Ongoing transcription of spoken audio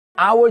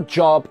Our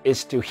job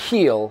is to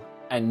heal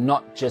and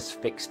not just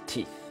fix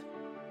teeth.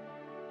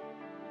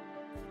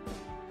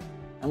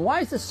 And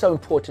why is this so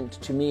important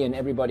to me and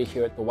everybody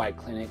here at the White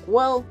Clinic?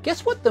 Well,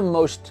 guess what the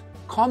most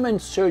common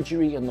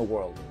surgery in the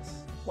world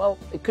is? Well,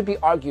 it could be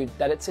argued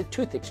that it's a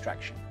tooth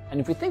extraction. And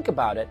if we think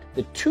about it,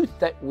 the tooth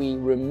that we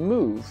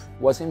remove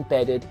was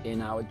embedded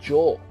in our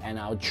jaw. And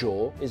our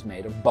jaw is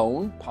made of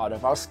bone, part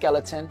of our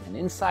skeleton. And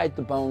inside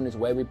the bone is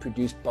where we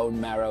produce bone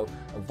marrow,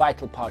 a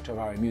vital part of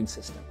our immune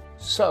system.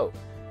 So,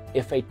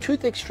 if a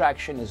tooth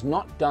extraction is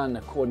not done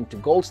according to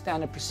gold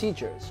standard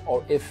procedures,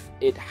 or if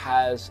it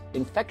has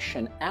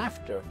infection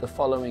after the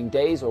following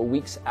days or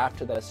weeks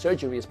after the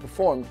surgery is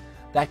performed,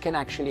 that can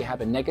actually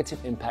have a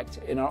negative impact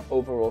in our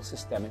overall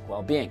systemic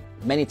well-being.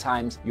 Many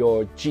times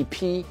your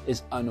GP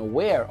is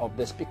unaware of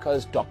this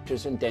because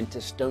doctors and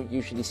dentists don't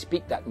usually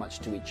speak that much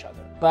to each other.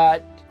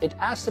 But it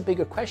asks a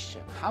bigger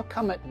question. How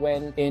come it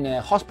when in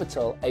a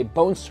hospital, a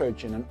bone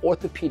surgeon, an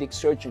orthopedic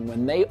surgeon,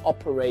 when they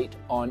operate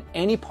on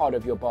any part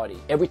of your body,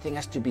 everything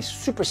has to be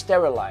super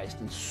sterilized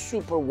and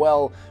super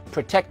well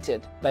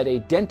protected, but a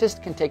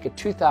dentist can take a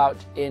tooth out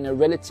in a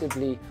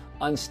relatively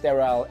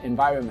unsterile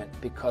environment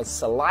because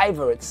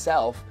saliva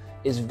itself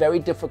is very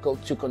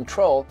difficult to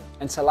control,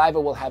 and saliva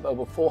will have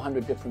over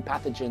 400 different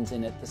pathogens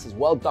in it. This is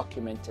well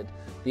documented,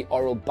 the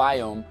oral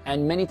biome,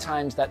 and many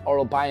times that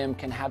oral biome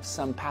can have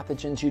some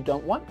pathogens you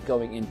don't want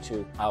going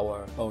into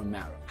our bone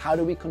marrow. How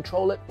do we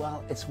control it?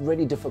 Well, it's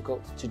really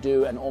difficult to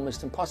do and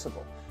almost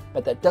impossible,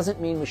 but that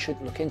doesn't mean we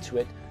shouldn't look into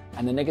it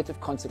and the negative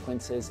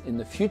consequences in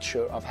the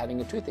future of having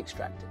a tooth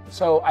extracted.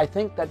 So I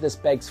think that this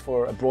begs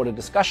for a broader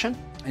discussion.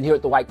 And here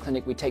at the White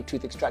Clinic, we take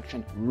tooth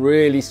extraction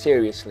really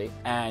seriously.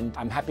 And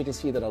I'm happy to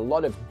see that a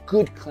lot of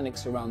good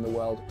clinics around the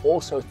world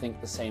also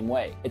think the same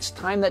way. It's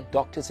time that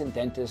doctors and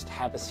dentists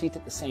have a seat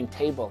at the same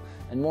table.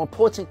 And more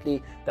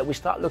importantly, that we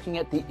start looking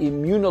at the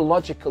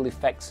immunological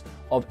effects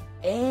of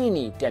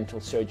any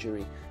dental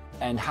surgery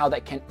and how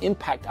that can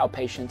impact our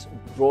patients'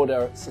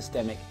 broader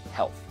systemic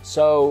health.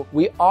 So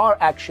we are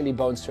actually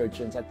bone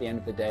surgeons at the end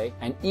of the day,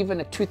 and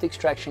even a tooth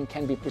extraction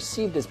can be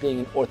perceived as being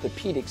an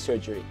orthopedic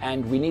surgery.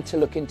 And we need to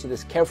look into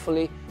this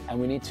carefully, and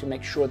we need to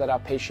make sure that our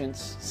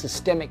patients'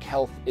 systemic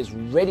health is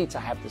ready to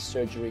have this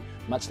surgery,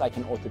 much like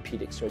an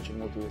orthopedic surgeon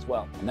will do as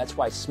well. And that's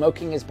why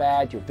smoking is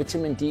bad, your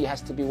vitamin D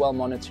has to be well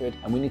monitored,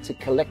 and we need to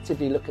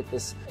collectively look at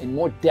this in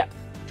more depth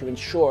to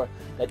ensure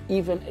that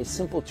even a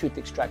simple tooth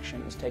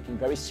extraction is taken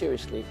very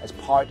seriously as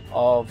part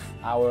of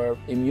our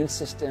immune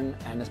system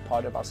and as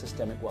part of our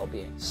systemic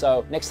well-being.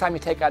 So next time you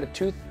take out a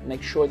tooth,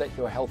 make sure that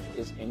your health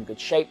is in good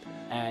shape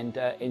and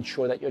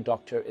ensure that your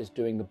doctor is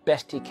doing the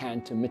best he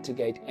can to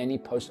mitigate any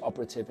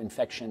post-operative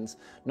infections,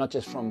 not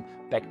just from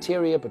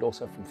bacteria, but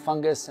also from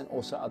fungus and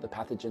also other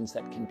pathogens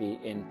that can be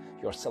in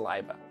your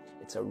saliva.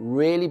 It's a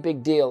really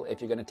big deal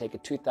if you're going to take a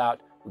tooth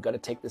out. We've got to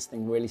take this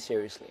thing really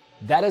seriously.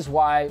 That is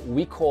why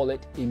we call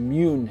it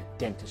immune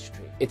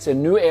dentistry. It's a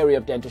new area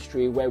of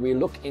dentistry where we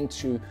look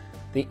into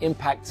the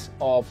impacts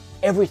of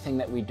everything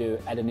that we do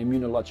at an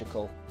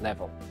immunological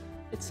level.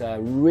 It's a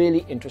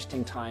really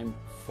interesting time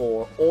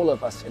for all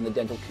of us in the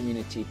dental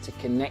community to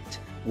connect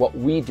what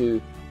we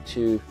do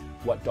to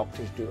what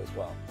doctors do as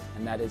well.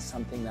 And that is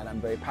something that I'm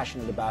very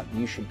passionate about.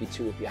 You should be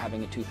too if you're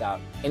having a tooth out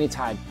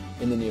anytime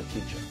in the near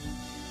future.